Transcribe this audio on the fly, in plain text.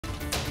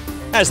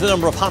As the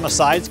number of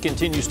homicides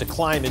continues to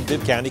climb in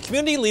Bibb County,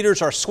 community leaders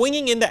are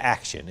swinging into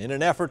action in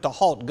an effort to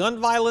halt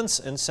gun violence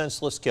and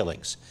senseless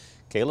killings.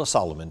 Kayla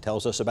Solomon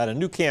tells us about a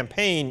new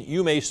campaign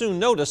you may soon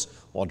notice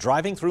while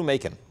driving through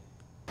Macon.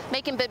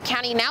 Macon-Bibb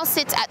County now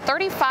sits at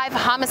 35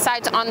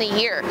 homicides on the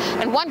year,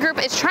 and one group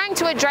is trying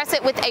to address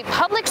it with a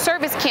public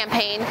service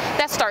campaign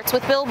that starts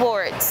with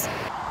billboards.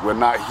 We're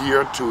not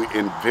here to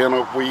invent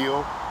a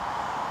wheel.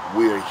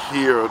 We're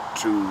here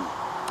to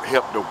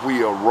help the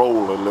wheel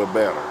roll a little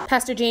better.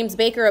 Pastor James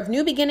Baker of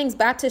New Beginnings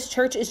Baptist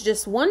Church is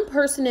just one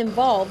person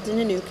involved in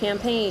a new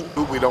campaign.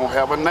 We don't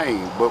have a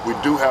name, but we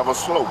do have a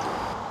slogan.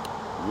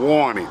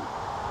 Warning,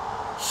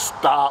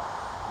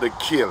 stop the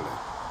killing.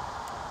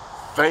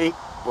 Think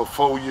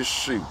before you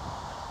shoot.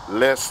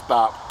 Let's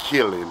stop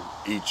killing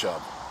each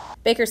other.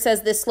 Baker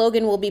says this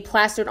slogan will be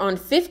plastered on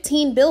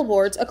 15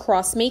 billboards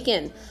across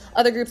Macon.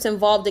 Other groups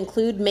involved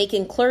include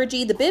Macon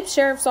clergy, the Bibb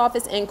Sheriff's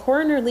Office, and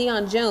Coroner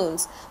Leon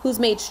Jones, who's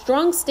made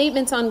strong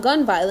statements on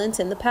gun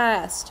violence in the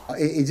past.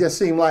 It just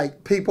seemed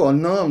like people are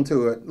numb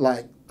to it.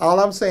 Like,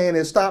 all I'm saying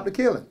is stop the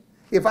killing.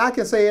 If I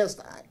can say it,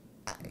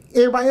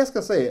 everybody else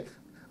can say it.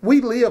 We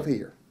live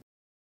here.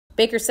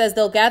 Baker says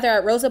they'll gather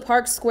at Rosa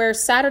Parks Square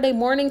Saturday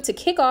morning to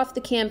kick off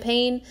the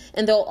campaign,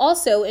 and they'll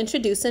also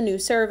introduce a new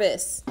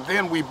service.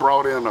 Then we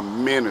brought in a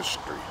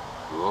ministry,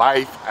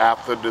 Life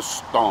After the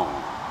Storm,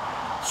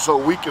 so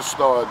we can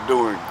start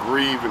doing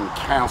grieving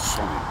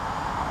counseling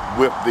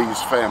with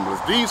these families.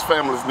 These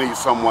families need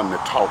someone to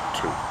talk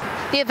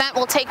to. The event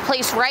will take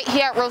place right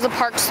here at Rosa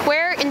Parks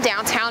Square in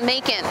downtown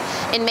Macon.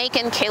 In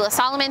Macon, Kayla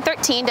Solomon,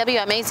 13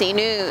 WMAZ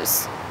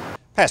News.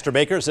 Pastor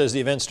Baker says the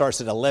event starts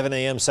at 11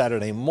 a.m.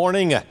 Saturday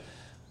morning.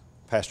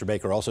 Pastor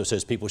Baker also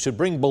says people should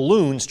bring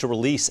balloons to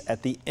release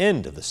at the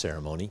end of the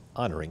ceremony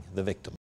honoring the victim.